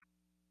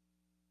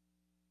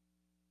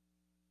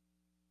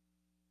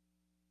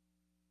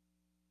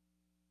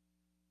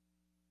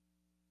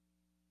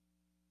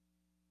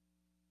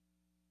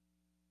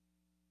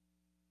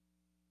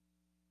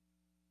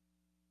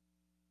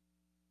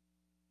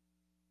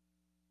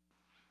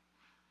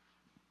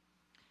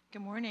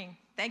Good morning.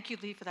 Thank you,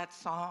 Lee, for that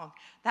song.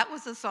 That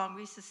was a song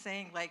we used to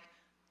sing like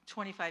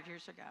 25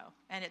 years ago.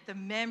 And the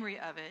memory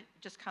of it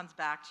just comes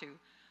back to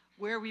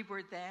where we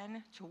were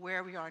then to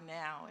where we are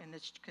now in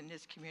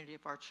this community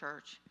of our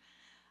church.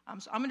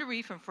 So I'm going to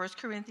read from 1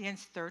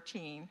 Corinthians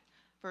 13,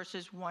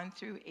 verses 1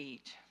 through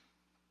 8.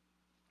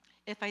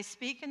 If I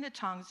speak in the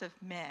tongues of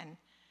men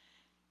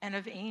and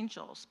of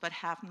angels, but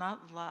have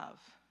not love,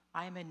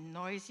 I am a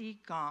noisy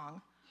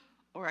gong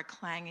or a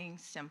clanging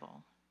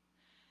cymbal.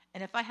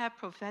 And if I have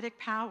prophetic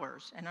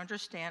powers and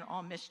understand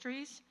all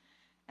mysteries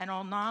and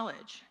all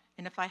knowledge,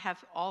 and if I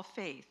have all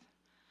faith,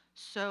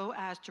 so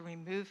as to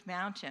remove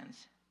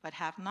mountains, but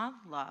have not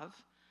love,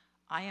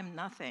 I am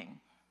nothing.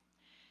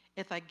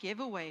 If I give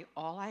away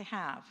all I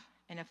have,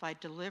 and if I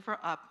deliver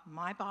up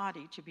my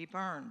body to be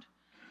burned,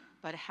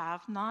 but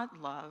have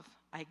not love,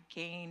 I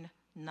gain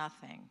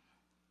nothing.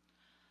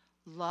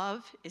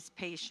 Love is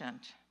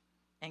patient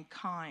and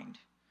kind.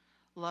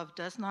 Love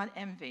does not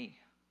envy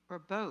or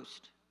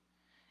boast.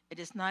 It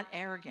is not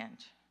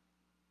arrogant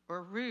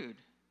or rude.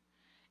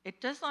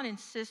 It does not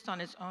insist on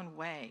its own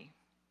way.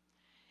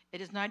 It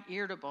is not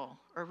irritable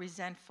or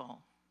resentful.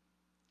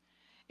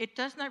 It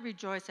does not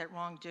rejoice at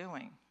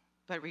wrongdoing,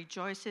 but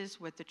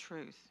rejoices with the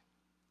truth.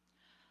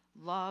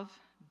 Love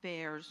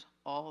bears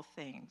all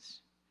things,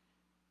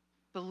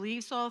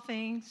 believes all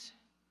things,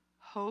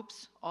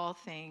 hopes all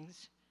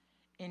things,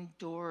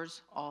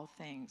 endures all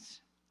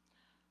things.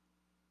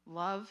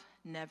 Love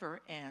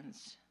never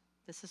ends.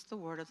 This is the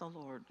word of the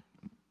Lord.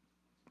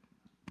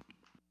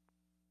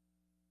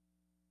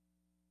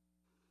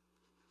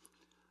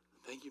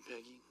 Thank you,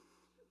 Peggy.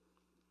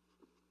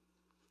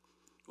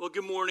 Well,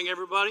 good morning,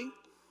 everybody.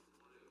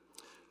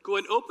 Go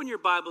ahead and open your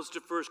Bibles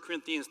to 1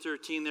 Corinthians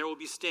 13. There we'll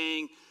be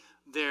staying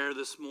there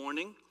this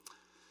morning.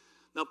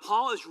 Now,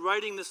 Paul is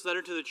writing this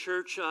letter to the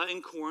church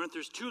in Corinth.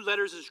 There's two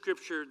letters of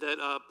Scripture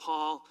that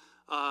Paul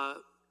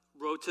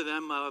wrote to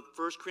them, 1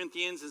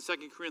 Corinthians and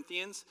 2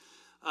 Corinthians.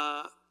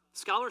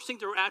 Scholars think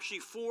there were actually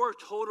 4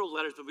 total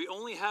letters, but we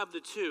only have the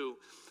 2.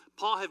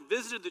 Paul had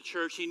visited the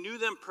church. He knew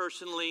them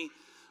personally.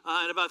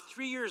 And about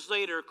 3 years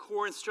later,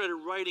 Corinth started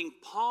writing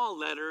Paul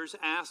letters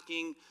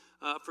asking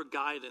for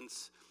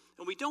guidance.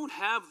 And we don't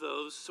have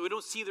those, so we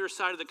don't see their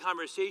side of the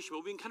conversation,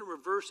 but we can kind of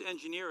reverse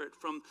engineer it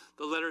from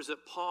the letters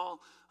that Paul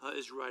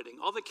is writing.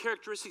 All the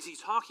characteristics he's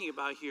talking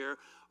about here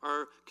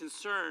are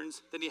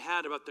concerns that he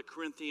had about the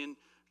Corinthian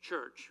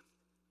church.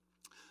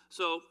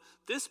 So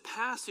this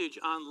passage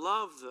on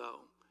love, though,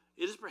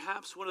 it is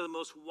perhaps one of the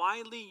most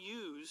widely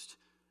used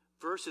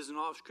verses in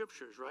all of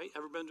Scriptures, right?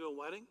 Ever been to a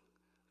wedding?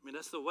 I mean,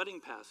 that's the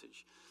wedding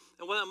passage.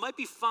 And while it might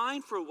be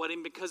fine for a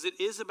wedding because it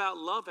is about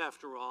love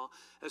after all,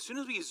 as soon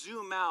as we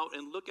zoom out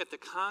and look at the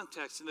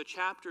context in the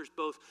chapters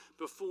both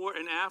before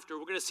and after,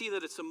 we're going to see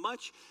that it's a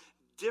much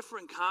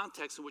different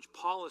context in which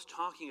Paul is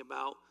talking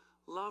about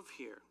love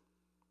here.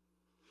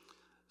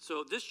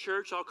 So this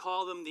church, I'll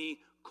call them the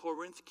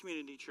Corinth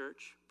Community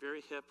Church,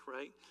 very hip,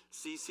 right?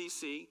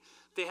 CCC.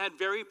 They had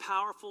very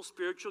powerful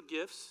spiritual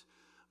gifts.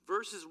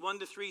 Verses 1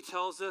 to 3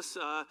 tells us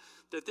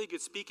that they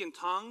could speak in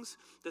tongues,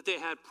 that they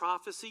had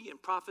prophecy,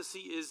 and prophecy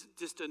is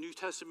just a New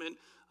Testament,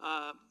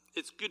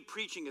 it's good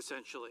preaching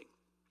essentially.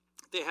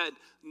 They had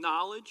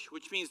knowledge,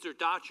 which means their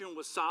doctrine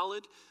was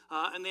solid,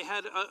 and they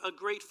had a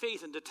great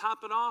faith. And to top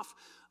it off,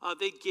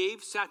 they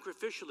gave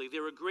sacrificially. They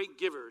were great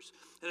givers.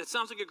 And it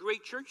sounds like a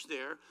great church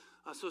there,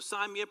 so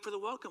sign me up for the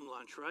welcome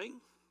lunch, right?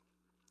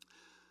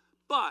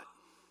 But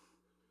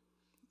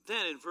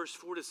then in verse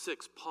 4 to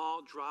 6,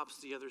 Paul drops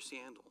the other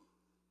sandal.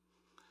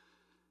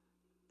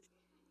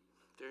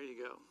 There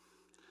you go.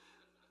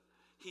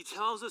 He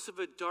tells us of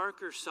a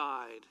darker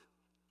side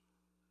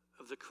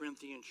of the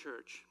Corinthian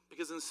church.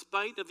 Because in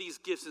spite of these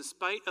gifts, in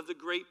spite of the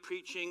great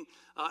preaching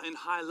and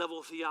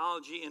high-level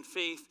theology and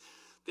faith,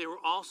 they were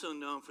also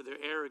known for their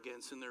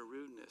arrogance and their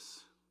rudeness.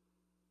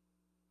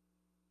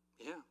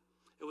 Yeah.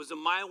 It was a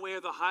my way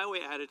or the highway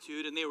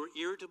attitude, and they were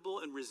irritable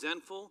and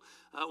resentful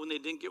when they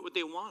didn't get what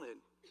they wanted.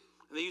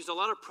 And they used a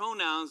lot of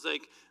pronouns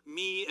like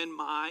me and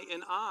my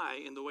and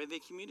I in the way they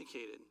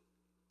communicated.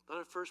 A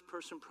lot of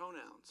first-person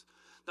pronouns.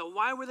 Now,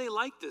 why were they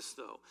like this,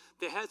 though?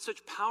 They had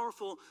such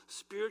powerful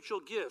spiritual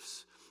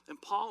gifts. And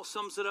Paul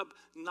sums it up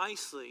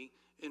nicely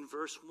in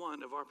verse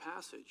 1 of our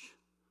passage.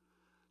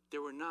 They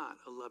were not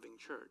a loving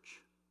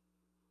church.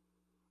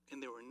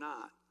 And they were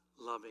not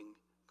loving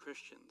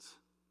Christians.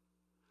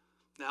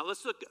 Now,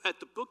 let's look at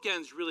the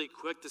bookends really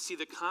quick to see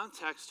the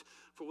context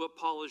for what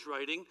Paul is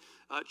writing.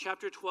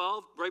 Chapter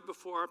 12, right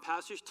before our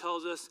passage,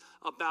 tells us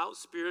about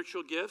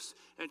spiritual gifts.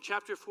 And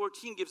chapter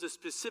 14 gives us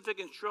specific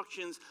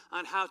instructions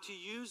on how to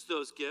use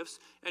those gifts.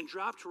 And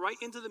dropped right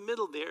into the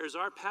middle there is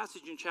our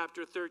passage in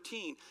chapter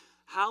 13.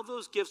 How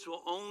those gifts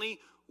will only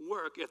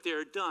work if they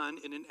are done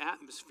in an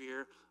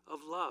atmosphere of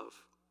love.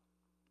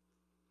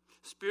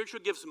 Spiritual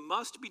gifts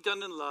must be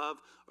done in love,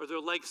 or they're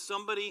like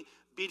somebody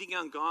beating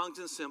on gongs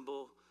and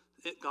cymbals,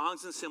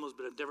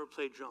 but have never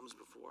played drums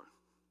before.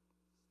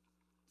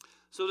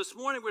 So this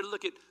morning we're going to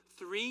look at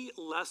 3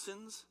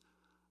 lessons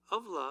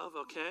of love,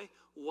 okay?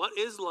 What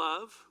is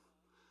love?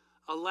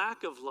 A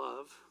lack of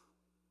love,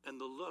 and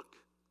the look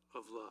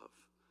of love.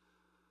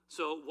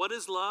 So what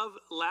is love?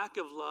 Lack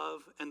of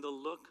love and the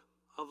look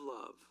of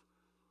love.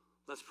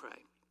 Let's pray.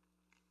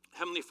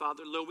 Heavenly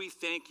Father, Lord, we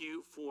thank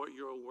you for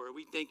your word.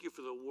 We thank you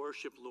for the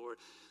worship, Lord,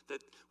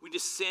 that we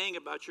just sang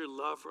about your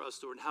love for us,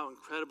 Lord, and how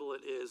incredible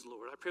it is,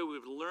 Lord. I pray we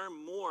would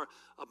learn more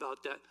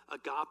about that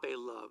agape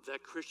love,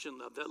 that Christian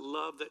love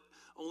that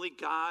only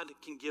God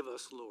can give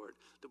us, Lord.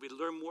 That we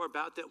learn more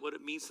about that, what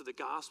it means to the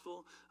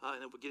gospel,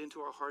 and that we get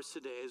into our hearts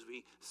today as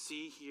we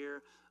see,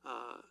 hear,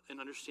 and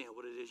understand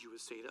what it is you would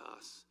say to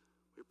us.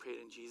 We pray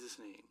it in Jesus'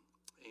 name.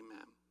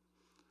 Amen.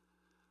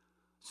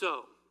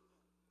 So,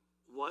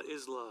 what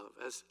is love?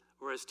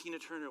 As Tina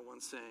Turner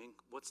once sang,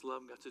 what's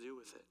love got to do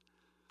with it?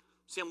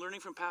 See, I'm learning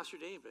from Pastor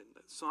David,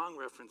 song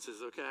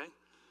references, okay?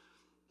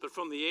 But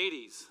from the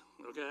 80s,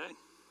 okay?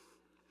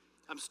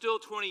 I'm still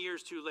 20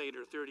 years too late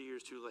or 30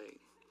 years too late.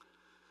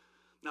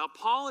 Now,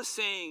 Paul is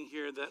saying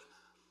here that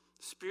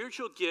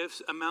spiritual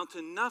gifts amount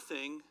to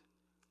nothing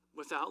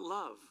without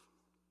love.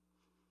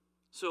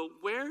 So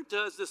where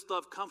does this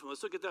love come from?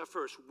 Let's look at that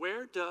first.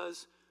 Where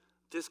does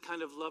this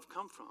kind of love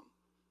come from?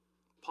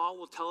 Paul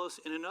will tell us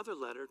in another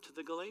letter to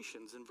the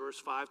Galatians in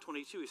verse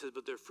 5:22. He says,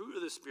 but the fruit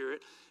of the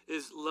Spirit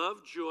is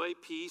love, joy,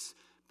 peace,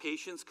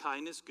 patience,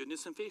 kindness,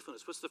 goodness, and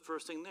faithfulness. What's the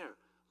first thing there?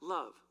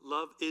 Love.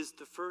 Love is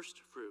the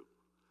first fruit.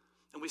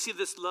 And we see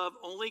this love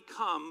only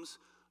comes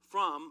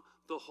from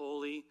the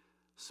Holy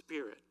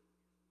Spirit.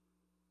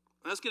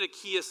 And that's going to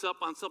key us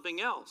up on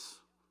something else.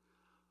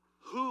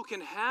 Who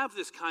can have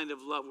this kind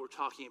of love we're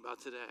talking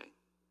about today?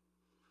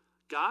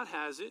 God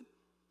has it.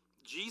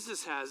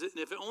 Jesus has it,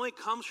 and if it only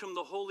comes from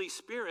the Holy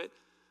Spirit,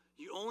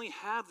 you only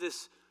have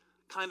this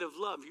kind of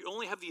love. You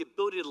only have the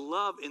ability to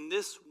love in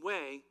this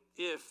way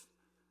if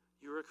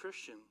you're a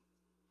Christian.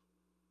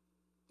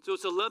 So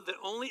it's a love that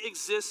only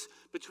exists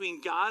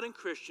between God and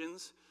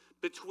Christians,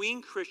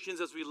 between Christians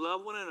as we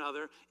love one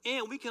another,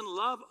 and we can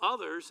love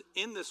others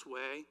in this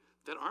way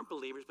that aren't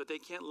believers, but they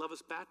can't love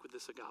us back with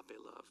this agape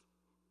love.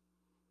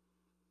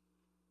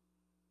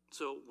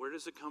 So where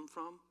does it come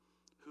from?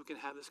 Who can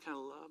have this kind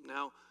of love?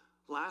 Now,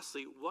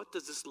 lastly, what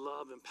does this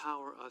love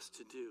empower us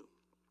to do?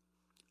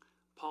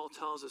 Paul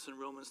tells us in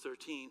Romans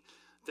 13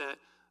 that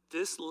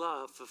this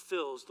love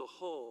fulfills the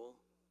whole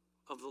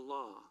of the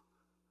law.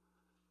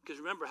 Because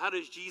remember, how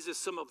does Jesus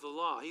sum up the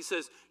law? He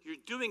says, you're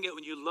doing it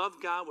when you love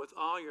God with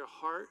all your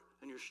heart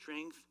and your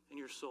strength and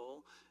your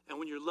soul, and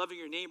when you're loving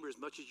your neighbor as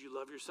much as you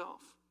love yourself.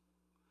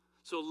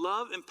 So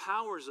love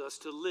empowers us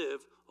to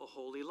live a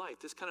holy life.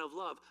 This kind of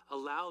love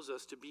allows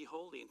us to be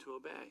holy and to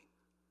obey.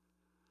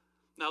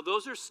 Now,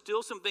 those are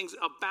still some things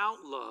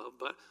about love,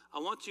 but I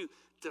want to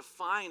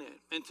define it.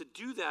 And to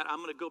do that, I'm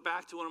going to go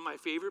back to one of my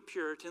favorite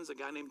Puritans, a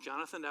guy named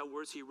Jonathan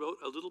Edwards. He wrote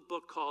a little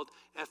book called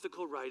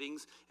Ethical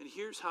Writings, and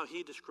here's how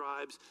he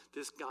describes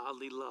this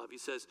godly love. He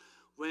says,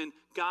 when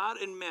God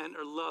and men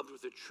are loved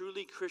with a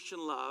truly Christian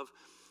love,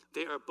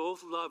 they are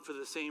both loved for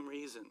the same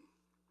reason.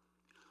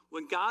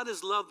 When God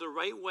is loved the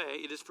right way,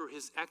 it is for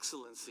his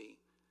excellency,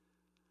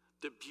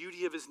 the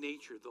beauty of his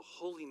nature, the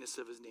holiness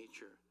of his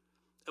nature.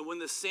 And when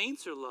the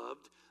saints are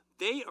loved,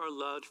 they are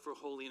loved for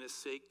holiness'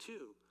 sake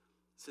too,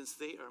 since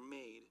they are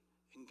made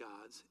in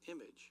God's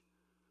image.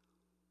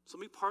 So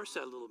let me parse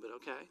that a little bit,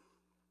 okay?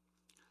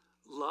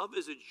 Love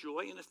is a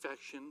joy and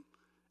affection.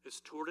 It's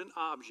toward an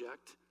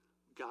object,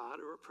 God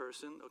or a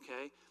person,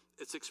 okay?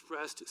 It's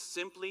expressed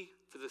simply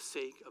for the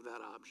sake of that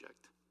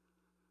object.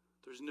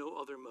 There's no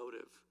other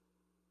motive.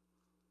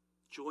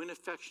 Joy and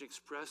affection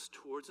expressed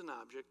towards an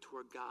object,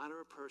 toward God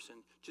or a person,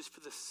 just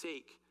for the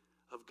sake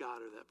of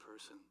God or that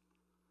person.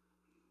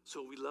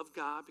 So we love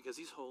God because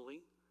he's holy,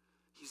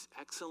 he's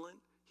excellent,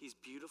 he's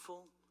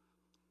beautiful,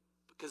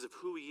 because of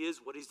who he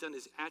is, what he's done,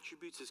 his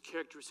attributes, his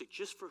characteristics,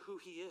 just for who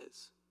he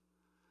is.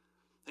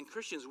 And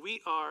Christians,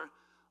 we are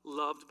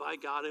loved by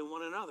God and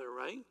one another,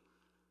 right?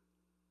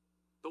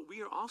 But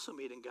we are also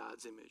made in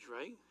God's image,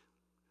 right?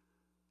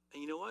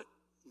 And you know what?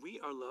 We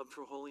are loved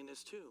for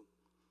holiness too.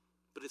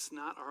 But it's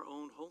not our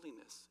own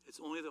holiness.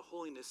 It's only the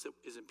holiness that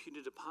is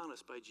imputed upon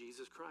us by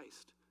Jesus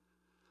Christ.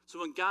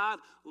 So when God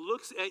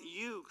looks at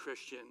you,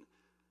 Christian,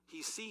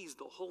 he sees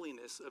the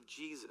holiness of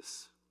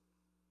Jesus.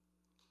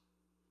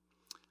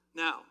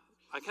 Now,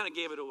 I kind of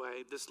gave it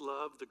away. This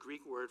love, the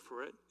Greek word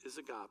for it is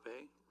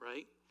agape,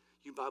 right?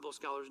 You Bible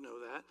scholars know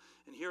that.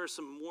 And here are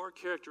some more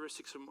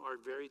characteristics from our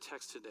very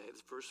text today.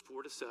 It's verse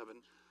 4-7.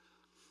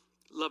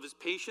 Love is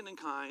patient and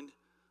kind.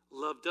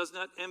 Love does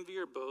not envy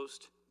or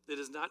boast. It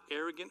is not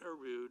arrogant or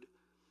rude.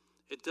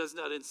 It does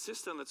not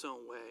insist on its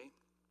own way.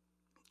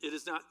 It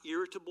is not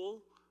irritable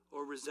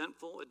or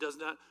resentful. It does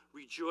not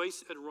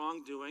rejoice at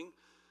wrongdoing,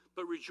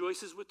 but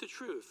rejoices with the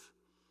truth.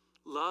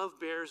 Love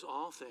bears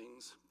all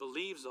things,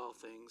 believes all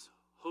things,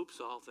 hopes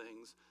all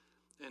things,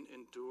 and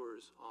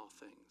endures all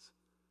things.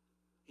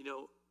 You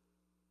know,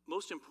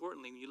 most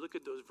importantly, when you look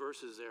at those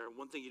verses there,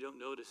 one thing you don't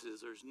notice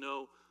is there's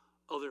no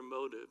other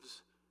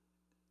motives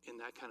in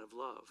that kind of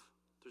love.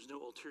 There's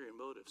no ulterior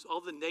motives. All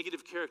the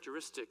negative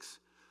characteristics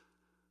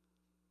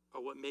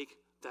are what make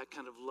that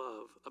kind of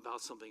love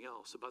about something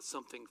else, about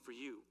something for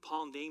you.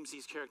 Paul names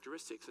these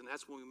characteristics, and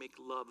that's when we make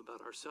love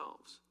about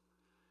ourselves.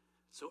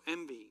 So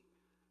envy,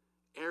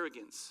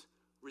 arrogance,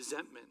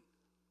 resentment,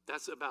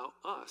 that's about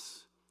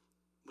us.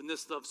 When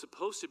this love's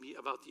supposed to be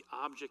about the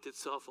object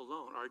itself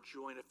alone, our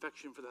joy and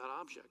affection for that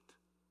object.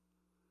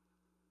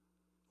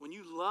 When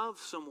you love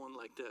someone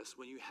like this,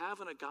 when you have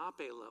an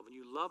agape love, when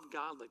you love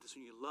God like this,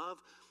 when you love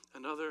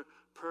another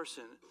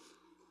person,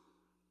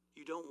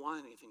 you don't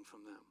want anything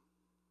from them.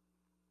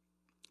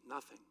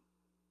 Nothing.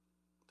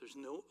 There's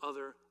no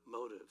other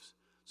motives.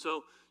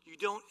 So you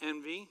don't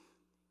envy,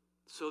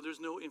 so there's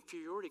no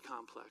inferiority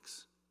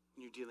complex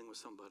when you're dealing with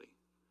somebody.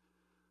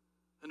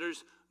 And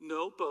there's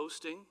no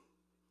boasting.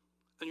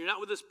 And you're not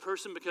with this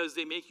person because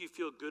they make you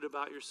feel good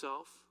about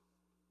yourself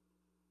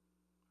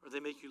or they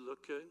make you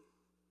look good.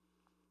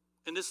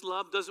 And this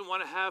love doesn't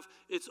want to have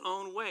its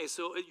own way.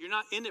 So you're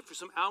not in it for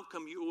some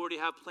outcome you already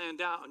have planned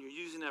out, and you're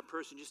using that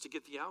person just to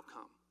get the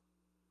outcome.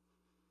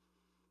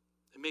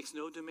 It makes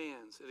no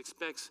demands. It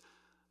expects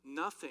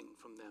nothing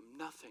from them,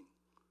 nothing.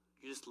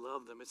 You just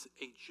love them. It's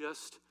a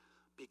just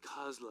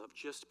because love,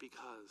 just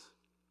because.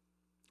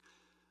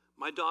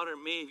 My daughter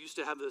Maeve used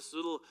to have this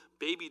little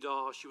baby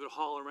doll she would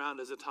haul around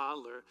as a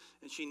toddler,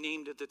 and she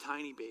named it the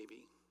Tiny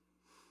Baby.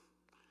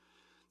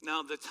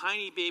 Now, the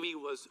Tiny Baby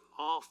was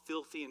all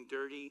filthy and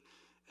dirty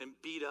and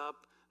beat up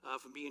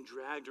from being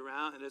dragged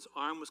around, and his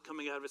arm was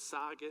coming out of its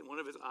socket, and one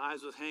of his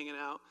eyes was hanging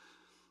out,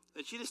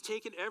 and she just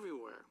take it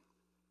everywhere.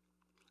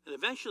 And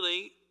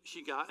eventually,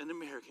 she got an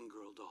American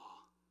Girl doll,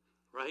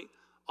 right?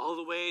 All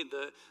the way,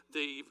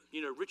 the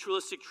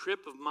ritualistic trip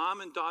of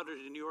mom and daughter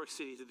to New York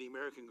City to the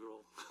American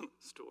Girl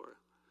store.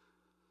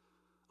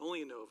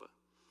 Only in Nova.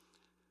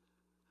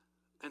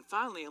 And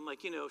finally, I'm like,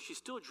 she's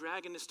still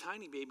dragging this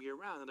Tiny Baby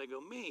around. And I go,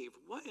 Maeve,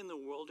 what in the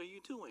world are you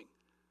doing?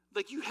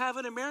 Like, you have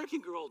an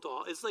American Girl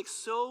doll. It's like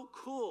so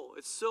cool.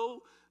 It's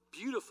so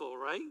beautiful,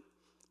 right?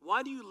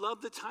 Why do you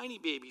love the Tiny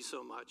Baby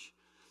so much?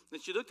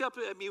 And she looked up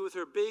at me with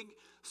her big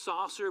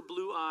saucer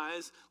blue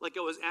eyes like I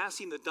was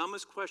asking the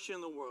dumbest question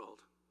in the world.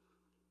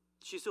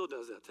 She still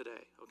does that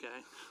today,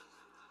 okay?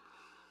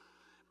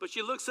 But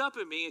she looks up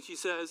at me and she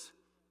says,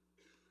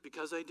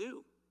 because I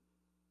do.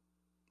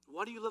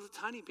 Why do you love the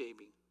Tiny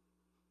Baby?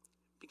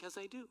 Because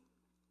I do.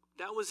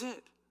 That was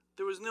it.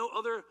 There was no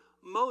other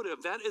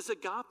motive. That is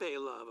agape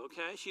love,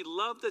 okay? She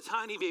loved the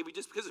Tiny Baby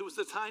just because it was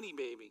the Tiny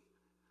Baby.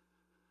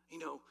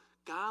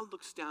 God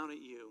looks down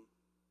at you,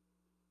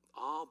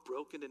 all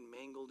broken and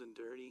mangled and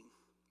dirty,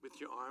 with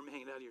your arm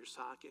hanging out of your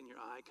socket and your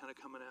eye kind of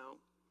coming out.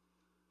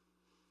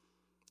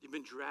 You've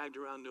been dragged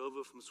around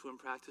Nova from swim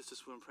practice to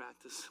swim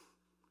practice.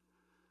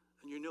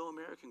 And you're no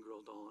American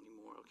Girl doll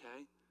anymore,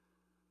 okay?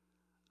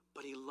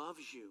 But he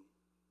loves you.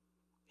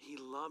 He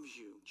loves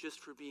you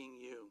just for being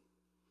you.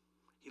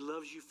 He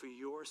loves you for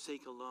your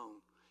sake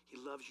alone. He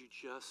loves you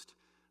just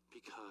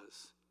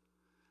because.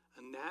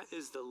 And that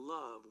is the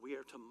love we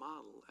are to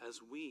model as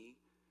we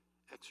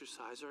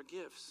exercise our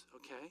gifts,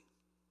 okay?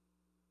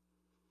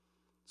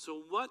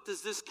 So what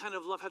does this kind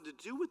of love have to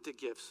do with the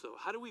gifts, though?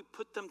 How do we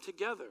put them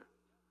together?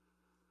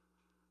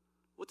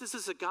 What does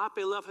this agape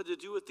love have to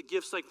do with the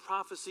gifts like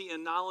prophecy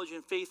and knowledge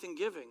and faith and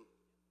giving?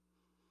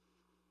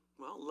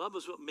 Well, love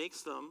is what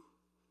makes them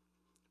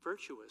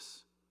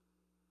virtuous.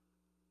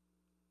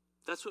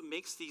 That's what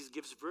makes these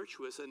gifts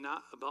virtuous and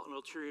not about an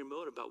ulterior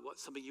motive, about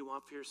something you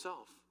want for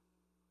yourself.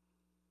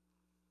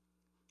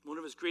 One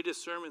of his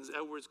greatest sermons,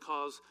 Edwards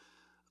calls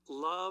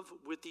love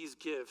with these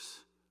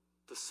gifts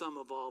the sum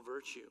of all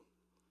virtue.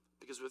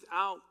 Because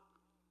without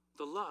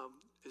the love,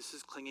 this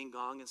is clanging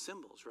gong and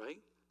cymbals, right?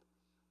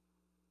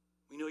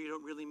 We know you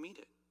don't really mean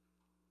it.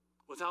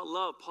 Without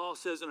love, Paul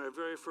says in our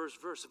very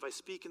first verse, if I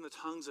speak in the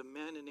tongues of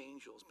men and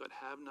angels, but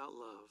have not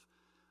love,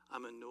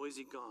 I'm a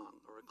noisy gong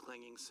or a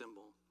clanging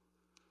cymbal.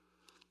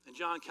 And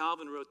John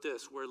Calvin wrote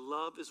this, where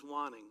love is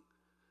wanting,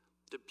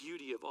 the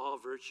beauty of all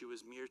virtue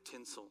is mere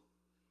tinsel,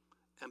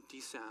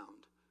 empty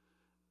sound,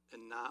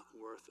 and not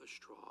worth a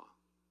straw.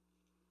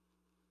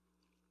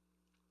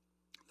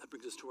 That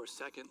brings us to our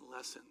second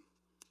lesson,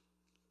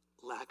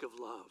 lack of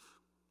love.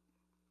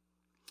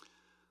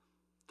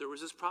 There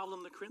was this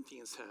problem the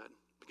Corinthians had,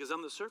 because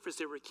on the surface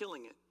they were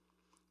killing it.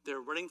 They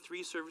were running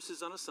 3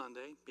 services on a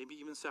Sunday, maybe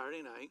even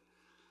Saturday night.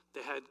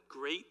 They had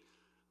great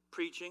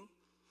preaching.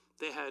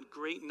 They had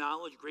great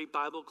knowledge, great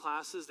Bible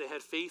classes. They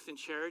had faith and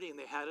charity, and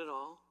they had it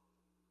all.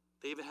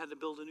 They even had to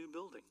build a new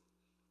building.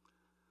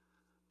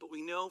 But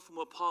we know from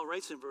what Paul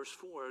writes in verse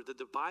 4 that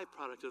the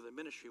byproduct of the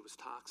ministry was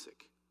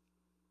toxic.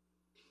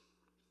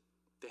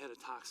 They had a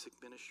toxic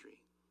ministry.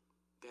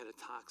 They had a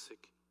toxic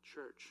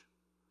church.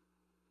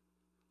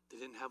 They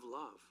didn't have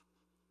love.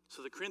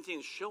 So the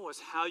Corinthians show us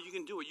how you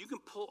can do it. You can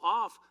pull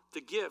off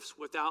the gifts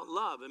without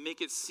love and make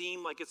it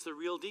seem like it's the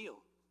real deal.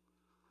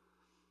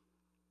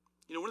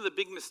 One of the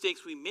big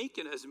mistakes we make,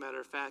 as a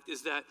matter of fact,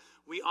 is that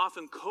we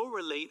often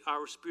correlate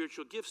our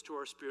spiritual gifts to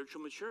our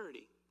spiritual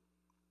maturity.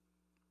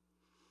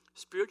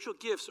 Spiritual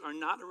gifts are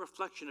not a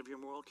reflection of your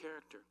moral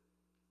character.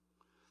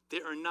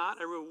 They are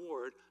not a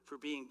reward for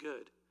being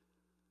good.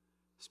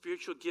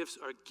 Spiritual gifts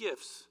are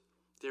gifts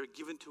They were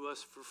given to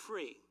us for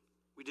free.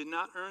 We did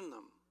not earn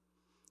them.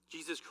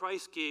 Jesus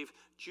Christ gave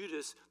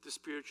Judas the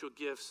spiritual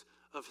gifts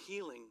of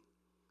healing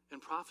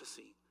and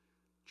prophecy.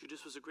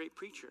 Judas was a great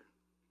preacher,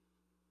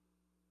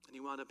 and he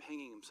wound up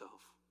hanging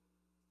himself.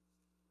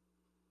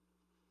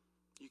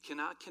 You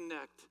cannot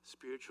connect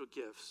spiritual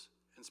gifts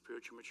and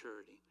spiritual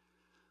maturity.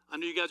 I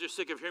know you guys are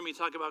sick of hearing me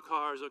talk about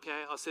cars,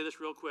 okay? I'll say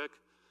this real quick.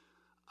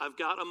 I've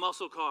got a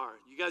muscle car.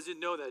 You guys didn't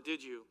know that,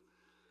 did you?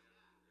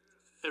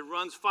 It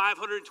runs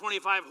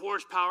 525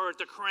 horsepower at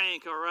the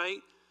crank, all right?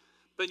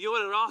 But you know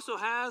what it also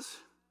has?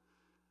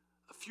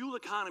 A fuel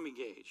economy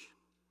gauge,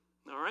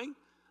 all right?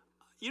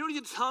 You don't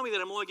need to tell me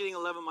that I'm only getting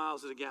 11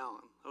 miles a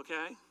gallon,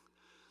 okay?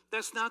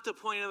 That's not the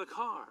point of the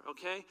car,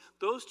 okay?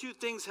 Those two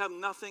things have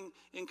nothing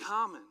in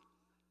common.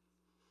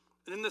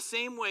 And in the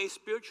same way,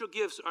 spiritual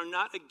gifts are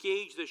not a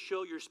gauge that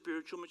show your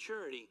spiritual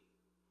maturity.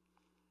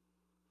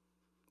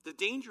 The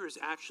danger is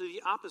actually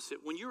the opposite.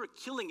 When you are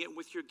killing it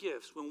with your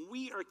gifts, when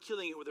we are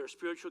killing it with our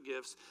spiritual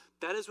gifts,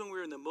 that is when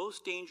we're in the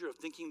most danger of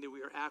thinking that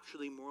we are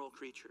actually moral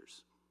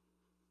creatures.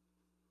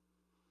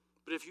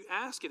 But if you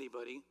ask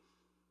anybody,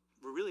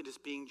 we're really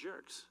just being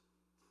jerks.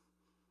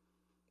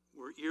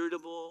 We're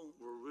irritable,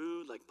 we're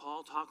rude, like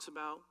Paul talks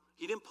about.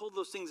 He didn't pull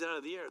those things out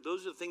of the air.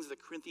 Those are the things the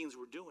Corinthians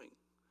were doing.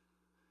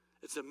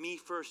 It's a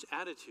me-first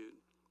attitude.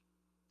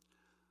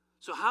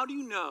 So how do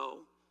you know,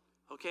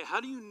 okay, how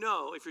do you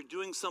know if you're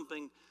doing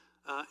something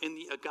in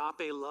the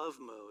agape love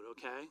mode,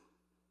 okay?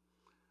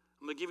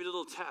 I'm going to give you a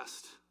little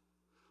test.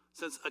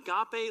 Since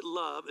agape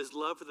love is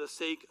love for the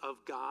sake of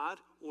God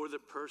or the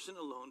person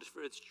alone,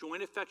 it's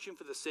joint affection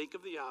for the sake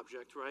of the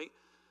object, right?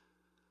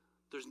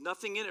 There's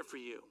nothing in it for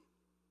you.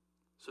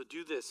 So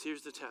do this.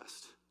 Here's the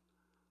test.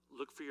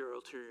 Look for your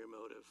ulterior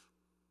motive.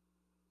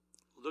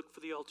 Look for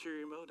the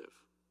ulterior motive.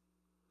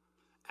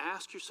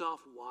 Ask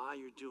yourself why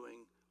you're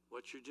doing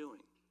what you're doing.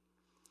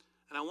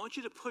 And I want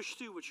you to push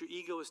through what your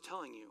ego is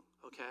telling you,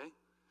 okay?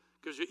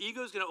 Because your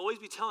ego is going to always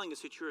be telling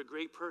us that you're a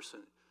great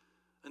person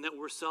and that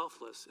we're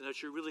selfless and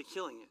that you're really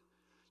killing it.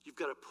 You've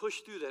got to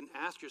push through that and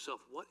ask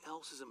yourself, what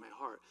else is in my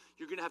heart?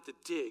 You're going to have to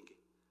dig.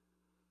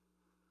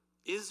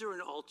 Is there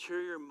an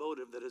ulterior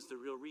motive that is the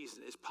real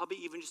reason? It's probably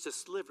even just a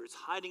sliver. It's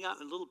hiding out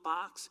in a little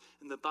box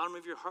in the bottom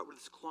of your heart with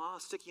its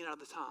claws sticking out of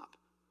the top,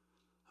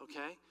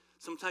 okay?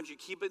 Sometimes you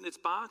keep it in its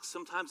box.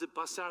 Sometimes it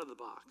busts out of the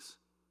box.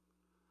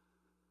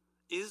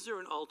 Is there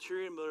an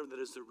ulterior motive that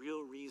is the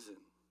real reason?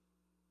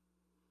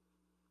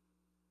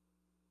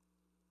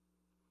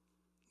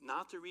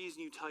 Not the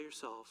reason you tell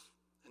yourself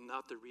and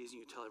not the reason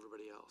you tell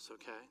everybody else,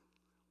 okay?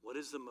 What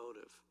is the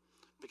motive?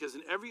 Because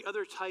in every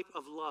other type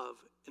of love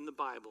in the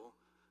Bible,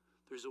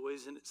 there's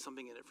always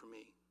something in it for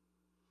me.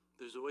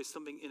 There's always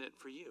something in it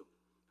for you,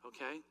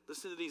 okay?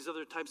 Listen to these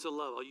other types of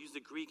love. I'll use the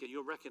Greek and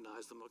you'll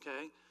recognize them,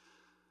 okay?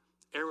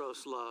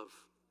 Eros love.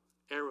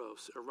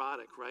 Eros,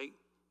 erotic, right?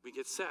 We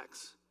get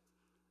sex.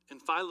 In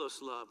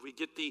Philos love, we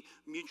get the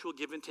mutual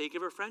give and take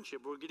of a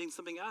friendship. We're getting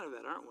something out of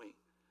that, aren't we?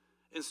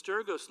 In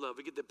Sturgos love,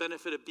 we get the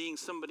benefit of being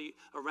somebody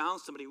around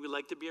somebody we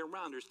like to be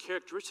around. There's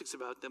characteristics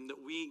about them that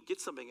we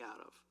get something out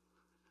of.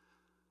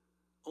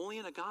 Only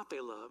in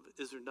agape love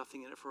is there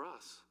nothing in it for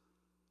us.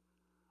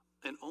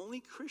 And only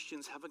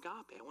Christians have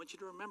agape. I want you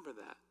to remember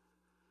that.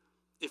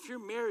 If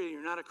you're married and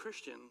you're not a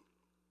Christian,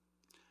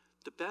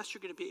 the best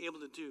you're going to be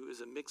able to do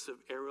is a mix of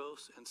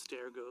eros and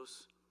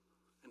stergos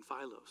and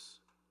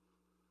philos.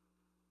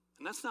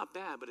 And that's not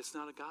bad, but it's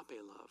not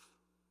agape love.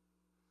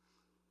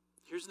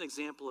 Here's an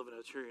example of an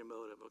ulterior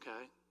motive,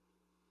 okay?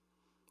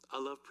 I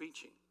love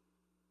preaching.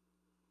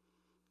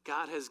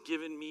 God has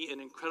given me an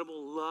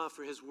incredible love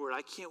for his word.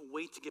 I can't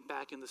wait to get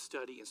back in the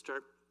study and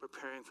start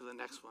preparing for the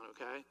next one,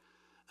 okay?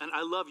 And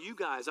I love you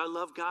guys. I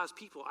love God's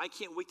people. I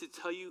can't wait to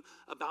tell you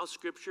about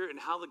Scripture and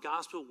how the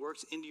gospel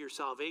works into your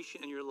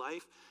salvation and your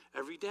life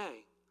every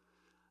day.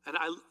 And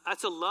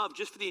that's a love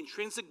just for the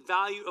intrinsic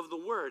value of the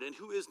word. And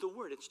who is the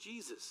word? It's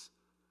Jesus.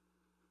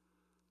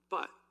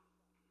 But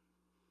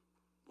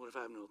what if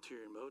I have an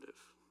ulterior motive?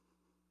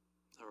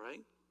 All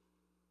right?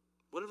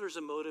 What if there's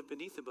a motive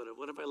beneath the motive?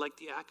 What if I like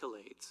the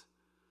accolades?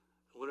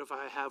 What if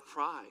I have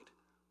pride?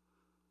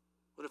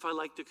 What if I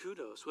like the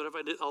kudos? What if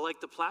I like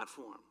the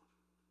platform?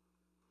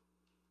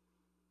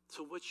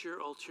 So what's your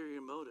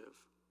ulterior motive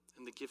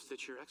in the gifts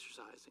that you're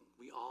exercising?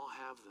 We all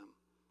have them.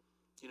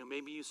 You know,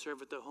 maybe you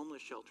serve at the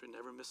homeless shelter and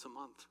never miss a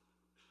month.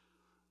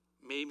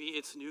 Maybe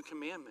it's a new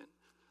commandment.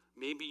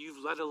 Maybe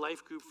you've led a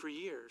life group for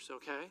years,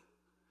 okay?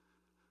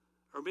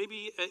 Or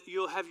maybe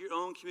you'll have your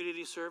own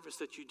community service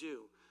that you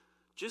do.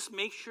 Just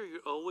make sure you're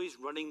always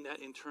running that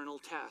internal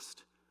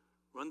test.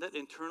 Run that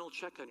internal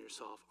check on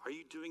yourself. Are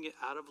you doing it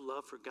out of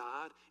love for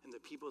God and the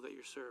people that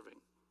you're serving?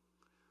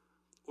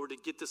 Or to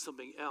get to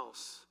something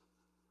else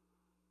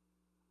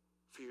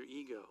for your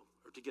ego,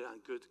 or to get on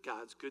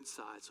God's good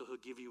side so he'll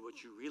give you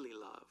what you really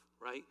love,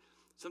 right?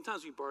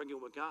 Sometimes we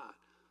bargain with God.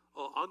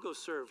 Oh, I'll go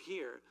serve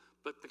here,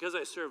 but because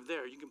I serve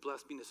there, you can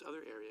bless me in this other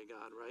area,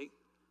 God, right?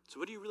 So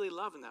what do you really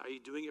love in that? Are you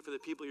doing it for the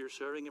people you're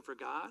serving and for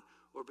God,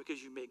 or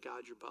because you made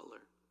God your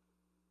butler?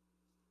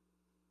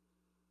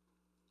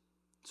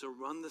 So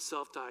run the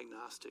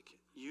self-diagnostic.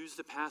 Use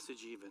the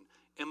passage even.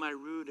 Am I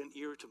rude and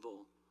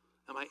irritable?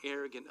 Am I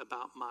arrogant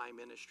about my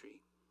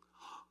ministry?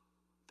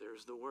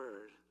 There's the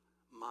word,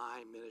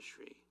 my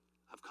ministry.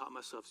 I've caught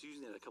myself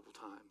using it a couple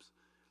times.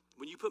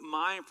 When you put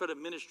my in front of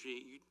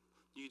ministry,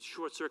 you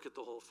short circuit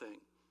the whole thing.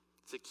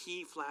 It's a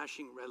key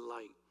flashing red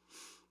light.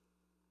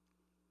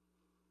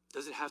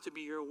 Does it have to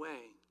be your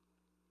way?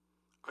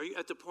 Are you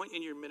at the point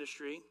in your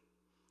ministry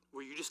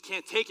where you just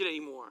can't take it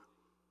anymore?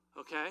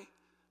 Okay?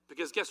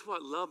 Because guess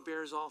what? Love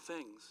bears all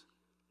things.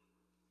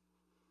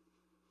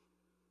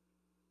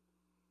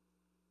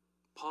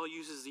 Paul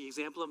uses the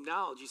example of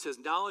knowledge. He says,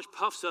 knowledge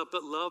puffs up,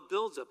 but love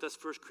builds up. That's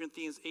 1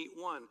 Corinthians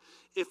 8:1.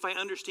 If I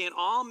understand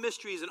all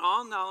mysteries and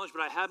all knowledge,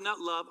 but I have not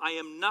love, I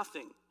am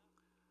nothing.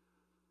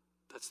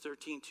 That's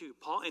 13:2.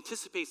 Paul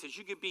anticipates that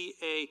you could be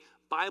a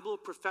Bible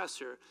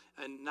professor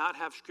and not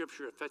have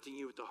Scripture affecting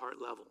you at the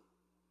heart level.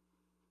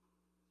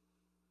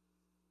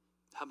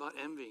 How about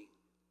envy?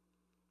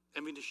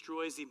 Envy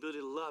destroys the ability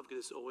to love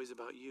because it's always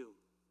about you.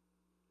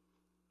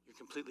 You're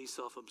completely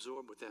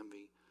self-absorbed with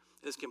envy.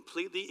 It's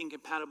completely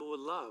incompatible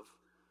with love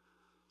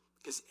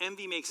because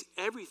envy makes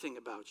everything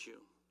about you.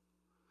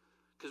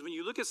 Because when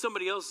you look at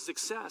somebody else's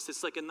success,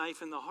 it's like a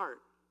knife in the heart.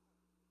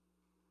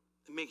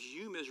 It makes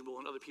you miserable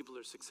when other people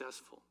are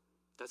successful.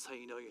 That's how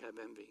you know you have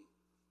envy.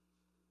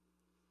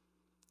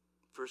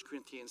 1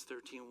 Corinthians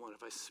 13:1.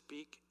 If I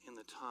speak in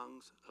the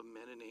tongues of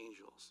men and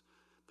angels,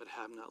 but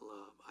have not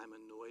love, I'm a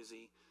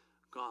noisy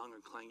gong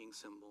or clanging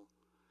cymbal.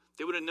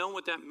 They would have known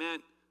what that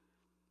meant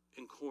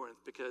in Corinth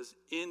because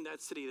in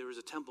that city there was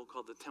a temple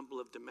called the Temple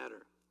of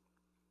Demeter.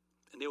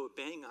 And they would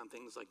bang on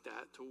things like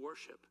that to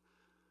worship.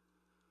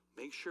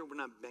 Make sure we're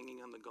not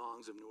banging on the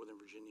gongs of Northern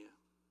Virginia.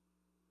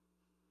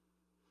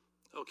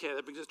 Okay,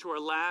 that brings us to our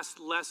last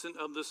lesson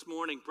of this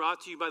morning,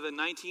 brought to you by the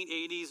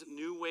 1980s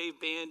new wave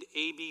band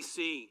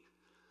ABC.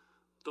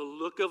 The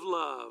Look of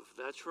Love,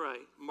 that's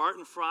right.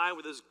 Martin Fry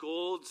with his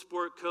gold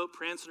sport coat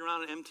prancing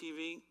around on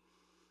MTV.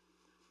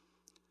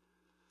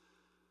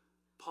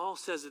 Paul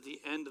says at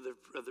the end of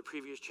the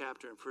previous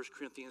chapter in 1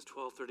 Corinthians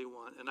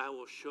 12:31, and I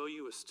will show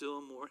you a still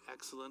more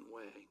excellent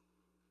way,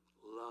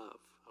 love.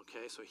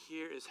 Okay, so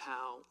here is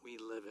how we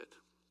live it.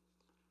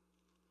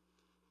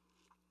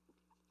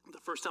 The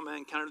first time I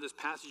encountered this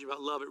passage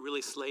about love, it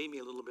really slayed me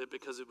a little bit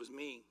because it was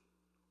me.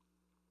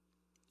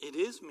 It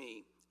is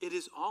me. It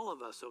is all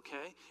of us,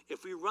 okay?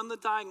 If we run the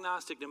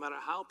diagnostic, no matter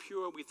how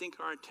pure we think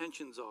our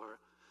intentions are,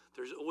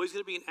 there's always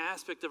going to be an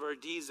aspect of our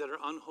deeds that are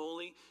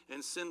unholy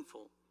and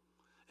sinful.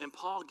 And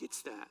Paul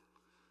gets that.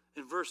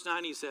 In verse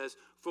 9 he says,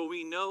 for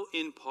we know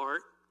in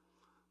part,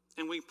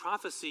 and we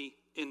prophesy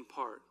in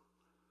part.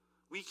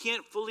 We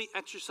can't fully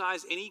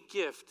exercise any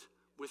gift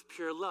with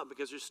pure love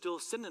because there's still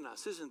sin in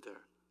us, isn't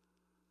there?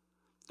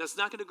 That's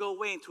not going to go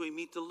away until we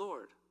meet the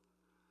Lord.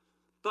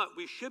 But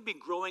we should be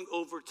growing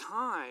over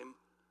time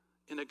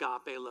in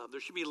agape love.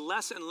 There should be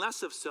less and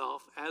less of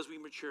self as we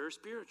mature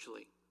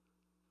spiritually.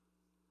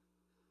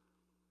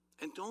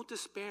 And don't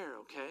despair,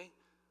 okay?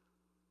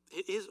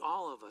 It is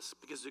all of us,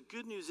 because the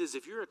good news is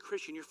if you're a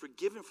Christian, you're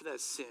forgiven for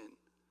that sin.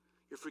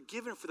 You're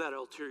forgiven for that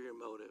ulterior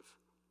motive.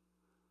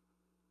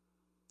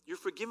 You're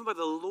forgiven by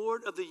the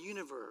Lord of the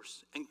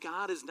universe, and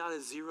God is not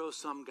a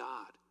zero-sum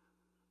God,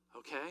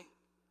 okay?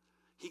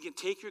 He can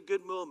take your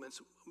good moments,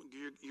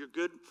 your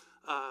good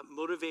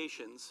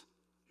motivations,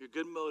 your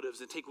good motives,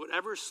 and take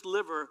whatever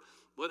sliver,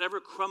 whatever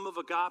crumb of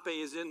agape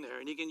is in there,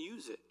 and he can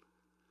use it.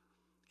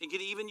 He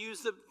can even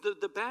use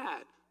the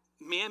bad.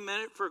 Man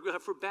meant it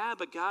for bad,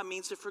 but God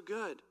means it for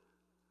good.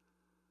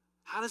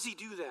 How does he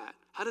do that?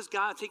 How does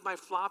God take my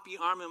floppy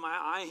arm and my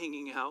eye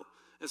hanging out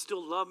and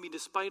still love me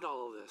despite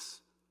all of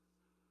this?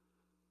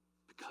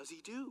 Because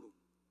he do.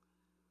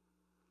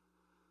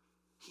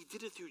 He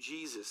did it through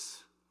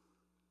Jesus.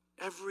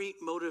 Every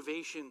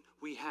motivation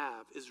we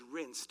have is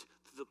rinsed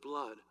through the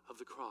blood of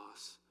the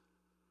cross.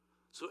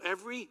 So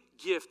every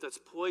gift that's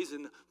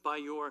poisoned by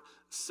your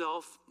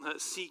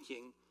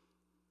self-seeking,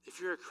 if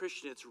you're a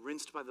Christian, it's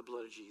rinsed by the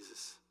blood of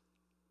Jesus.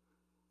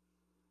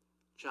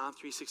 John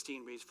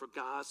 3:16 reads, for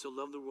God so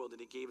loved the world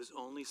that he gave his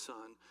only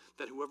Son,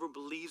 that whoever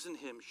believes in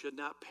him should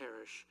not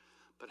perish,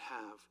 but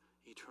have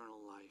eternal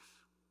life.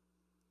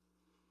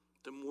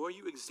 The more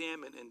you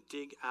examine and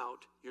dig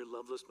out your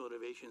loveless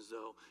motivations,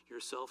 though, your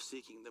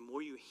self-seeking, the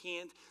more you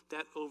hand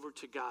that over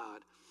to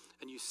God,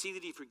 and you see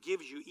that he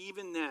forgives you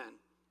even then,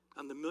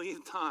 on the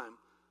millionth time,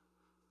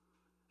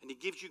 and he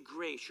gives you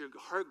grace, your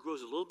heart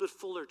grows a little bit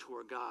fuller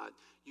toward God.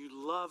 You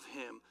love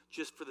him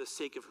just for the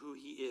sake of who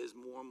he is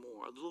more and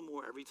more, a little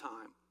more every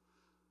time.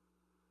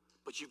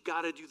 But you've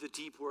got to do the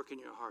deep work in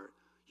your heart.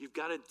 You've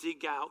got to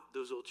dig out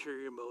those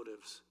ulterior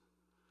motives.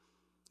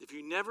 If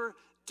you never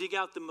dig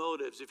out the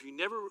motives, if you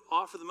never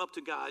offer them up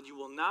to God, you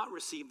will not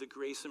receive the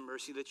grace and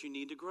mercy that you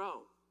need to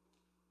grow.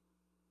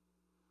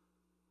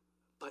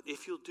 But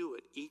if you'll do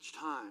it each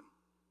time,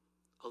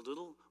 a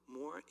little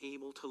more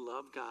able to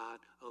love God,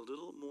 a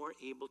little more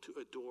able to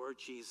adore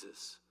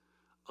Jesus,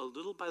 a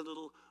little by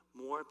little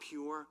more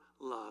pure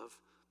love,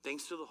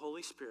 thanks to the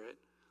Holy Spirit,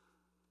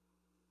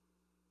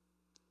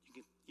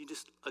 you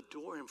just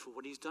adore him for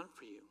what he's done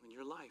for you in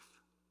your life.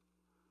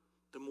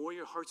 the more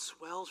your heart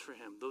swells for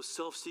him. Those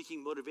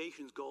self-seeking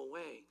motivations go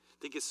away.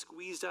 They get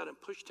squeezed out and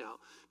pushed out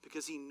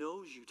because he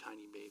knows you,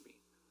 tiny baby.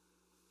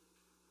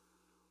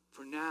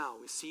 For now,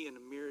 we see in a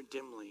mirror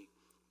dimly,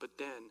 but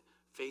then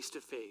face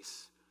to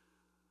face.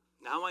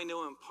 Now I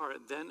know in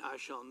part, then I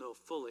shall know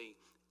fully,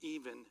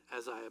 even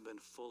as I have been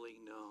fully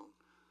known.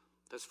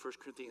 That's 1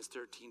 Corinthians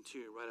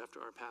 13:2, right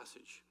after our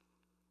passage.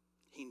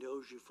 He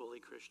knows you fully,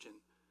 Christian.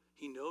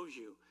 He knows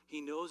you.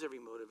 He knows every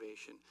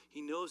motivation.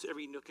 He knows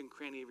every nook and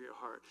cranny of your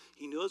heart.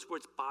 He knows where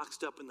it's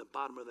boxed up in the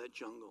bottom of that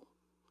jungle.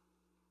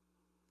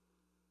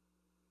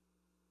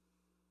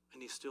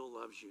 And he still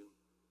loves you.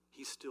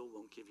 He still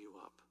won't give you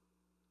up.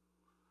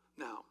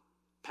 Now,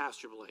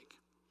 Pastor Blake,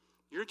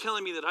 you're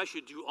telling me that I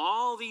should do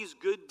all these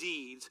good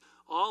deeds,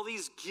 all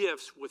these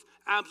gifts with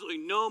absolutely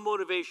no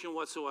motivation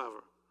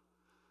whatsoever.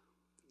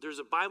 There's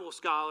a Bible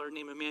scholar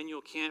named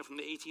Immanuel Kant from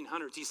the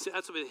 1800s. He said,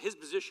 that's what his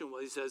position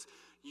was. He says,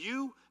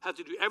 you have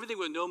to do everything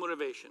with no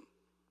motivation,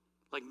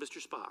 like Mr.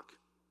 Spock.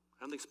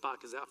 I don't think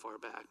Spock is that far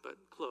back, but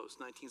close,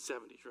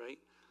 1970s, right?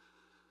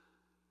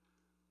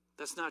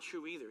 That's not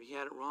true either. He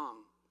had it wrong.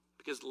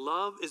 Because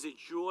love is a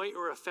joy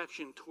or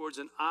affection towards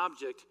an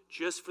object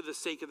just for the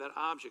sake of that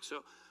object.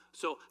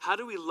 So how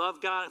do we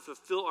love God and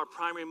fulfill our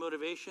primary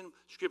motivation?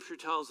 Scripture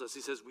tells us,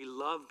 he says, we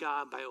love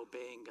God by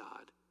obeying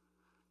God.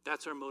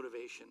 That's our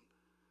motivation.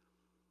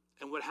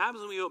 And what happens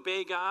when we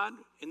obey God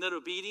in that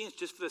obedience,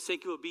 just for the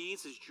sake of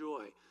obedience, is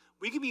joy.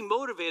 We can be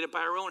motivated by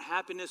our own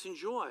happiness and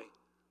joy,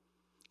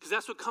 because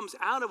that's what comes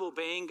out of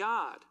obeying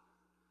God.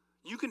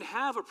 You can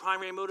have a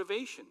primary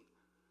motivation,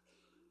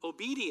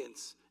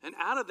 obedience, and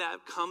out of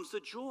that comes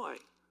the joy.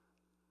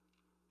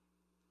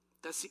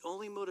 That's the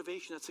only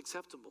motivation that's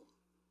acceptable.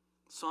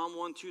 Psalm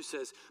 1:2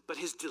 says, but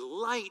his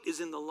delight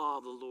is in the law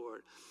of the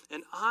Lord,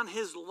 and on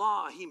his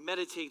law he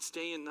meditates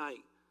day and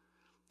night.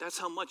 That's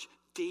how much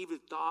David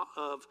thought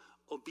of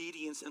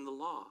obedience in the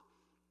law.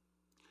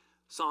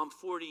 Psalm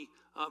 40,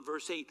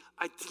 verse 8,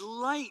 I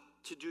delight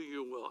to do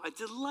your will. I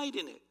delight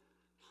in it.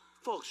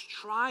 Folks,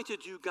 try to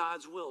do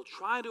God's will.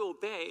 Try to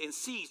obey and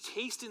see,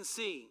 taste and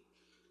see.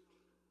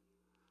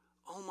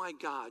 Oh my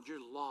God, your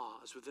law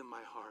is within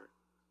my heart.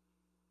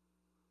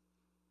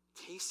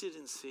 Taste it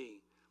and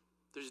see.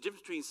 There's a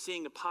difference between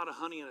seeing a pot of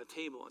honey on a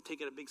table and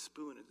taking a big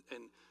spoon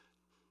and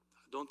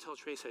don't tell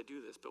Trace I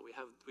do this, but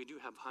we do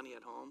have honey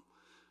at home.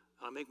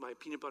 I'll make my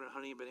peanut butter and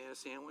honey and banana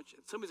sandwich.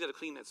 Somebody's got to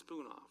clean that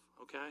spoon off,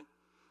 okay?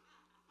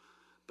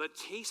 But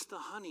taste the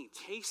honey.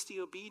 Taste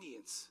the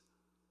obedience.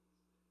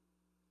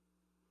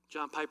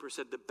 John Piper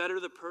said, the better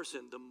the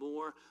person, the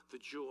more the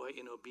joy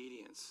in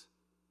obedience.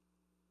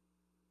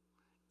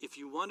 If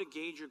you want to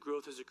gauge your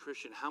growth as a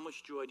Christian, how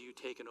much joy do you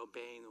take in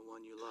obeying the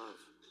one you love?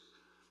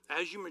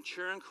 As you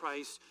mature in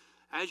Christ,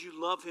 as you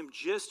love him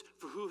just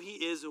for who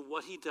he is and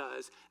what he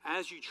does,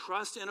 as you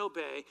trust and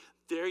obey,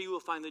 there you will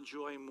find the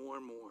joy more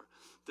and more.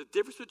 The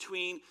difference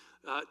between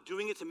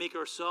doing it to make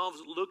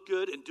ourselves look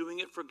good and doing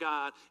it for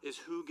God is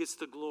who gets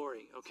the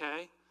glory,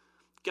 okay?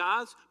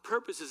 God's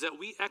purpose is that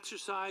we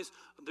exercise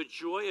the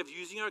joy of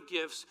using our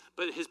gifts,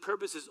 but his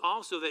purpose is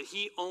also that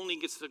he only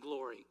gets the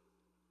glory.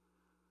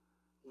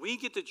 We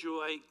get the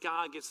joy,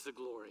 God gets the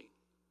glory.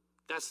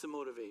 That's the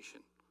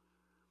motivation.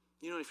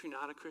 You know, if you're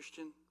not a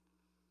Christian,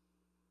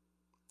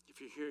 if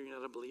you're here, you're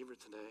not a believer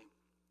today,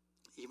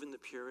 even the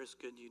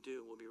purest good you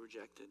do will be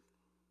rejected.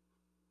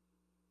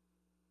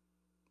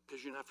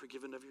 Because you're not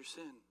forgiven of your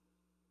sin.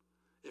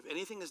 If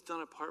anything is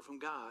done apart from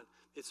God,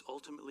 it's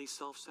ultimately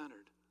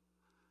self-centered.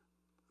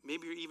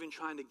 Maybe you're even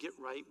trying to get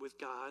right with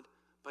God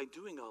by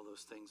doing all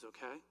those things,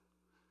 okay?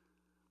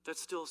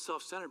 That's still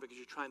self-centered because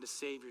you're trying to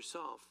save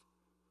yourself.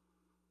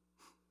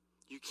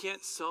 You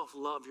can't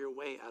self-love your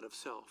way out of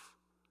self.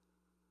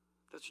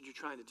 That's what you're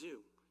trying to do.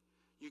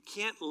 You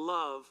can't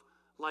love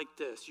like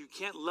this. You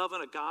can't love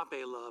an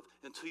agape love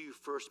until you've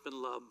first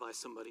been loved by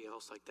somebody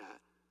else like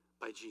that,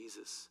 by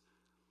Jesus.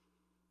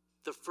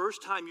 The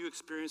first time you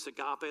experience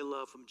agape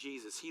love from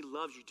Jesus, he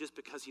loves you just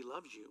because he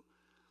loves you.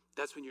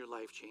 That's when your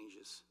life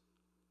changes.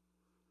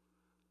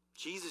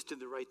 Jesus did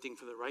the right thing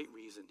for the right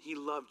reason. He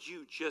loved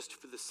you just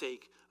for the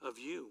sake of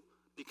you,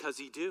 because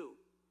he do.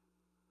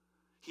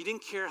 He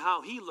didn't care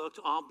how he looked,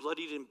 all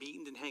bloodied and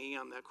beaten and hanging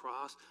on that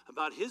cross,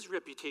 about his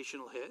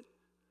reputational hit.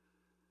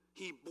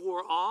 He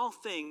bore all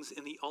things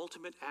in the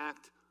ultimate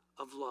act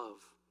of love.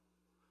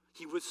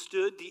 He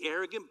withstood the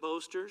arrogant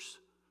boasters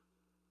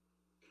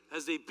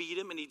as they beat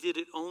him, and he did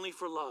it only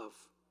for love.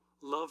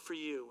 Love for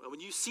you. And when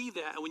you see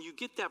that, and when you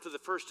get that for the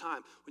first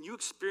time, when you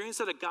experience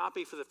that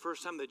agape for the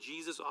first time that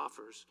Jesus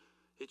offers,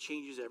 it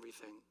changes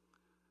everything.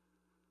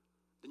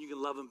 Then you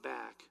can love him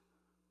back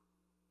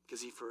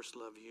because he first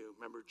loved you.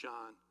 Remember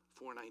John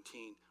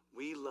 4:19.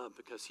 We love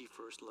because he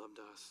first loved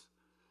us.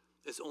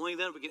 It's only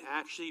then we can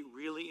actually,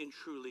 really, and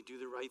truly do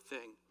the right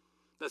thing.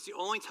 That's the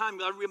only time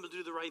you'll ever be able to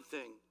do the right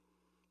thing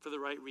for the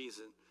right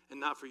reason and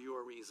not for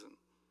your reason.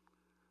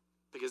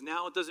 Because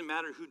now it doesn't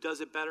matter who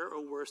does it better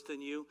or worse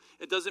than you.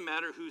 It doesn't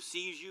matter who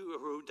sees you or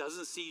who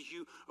doesn't see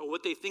you or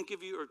what they think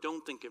of you or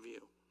don't think of you.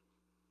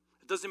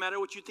 It doesn't matter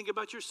what you think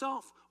about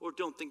yourself or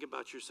don't think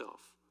about yourself.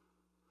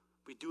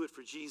 We do it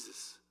for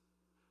Jesus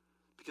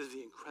because of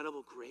the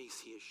incredible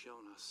grace he has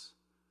shown us.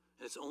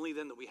 And it's only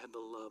then that we have the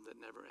love that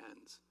never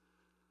ends.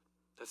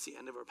 That's the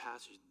end of our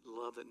passage,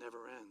 love that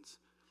never ends.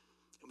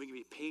 And we can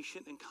be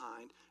patient and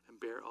kind and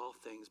bear all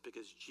things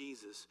because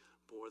Jesus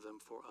bore them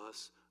for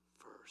us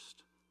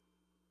first.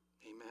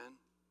 Amen.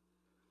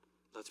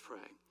 Let's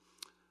pray.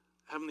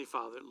 Heavenly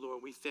Father,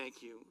 Lord, we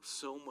thank you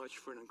so much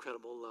for an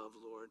incredible love,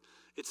 Lord.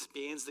 It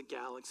spans the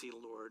galaxy,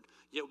 Lord,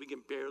 yet we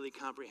can barely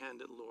comprehend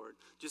it, Lord.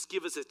 Just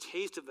give us a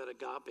taste of that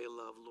agape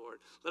love, Lord.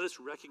 Let us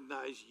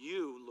recognize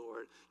you,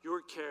 Lord,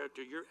 your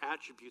character, your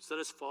attributes. Let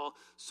us fall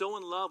so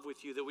in love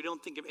with you that we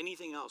don't think of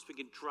anything else. We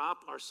can drop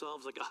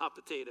ourselves like a hot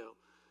potato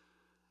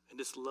and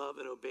just love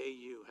and obey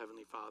you,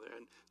 Heavenly Father.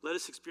 And let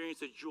us experience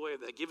the joy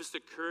of that. Give us the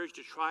courage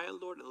to try it,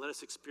 Lord, and let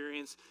us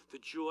experience the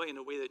joy in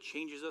a way that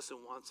changes us and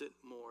wants it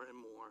more and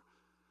more.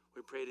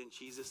 We pray it in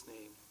Jesus'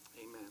 name.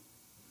 Amen.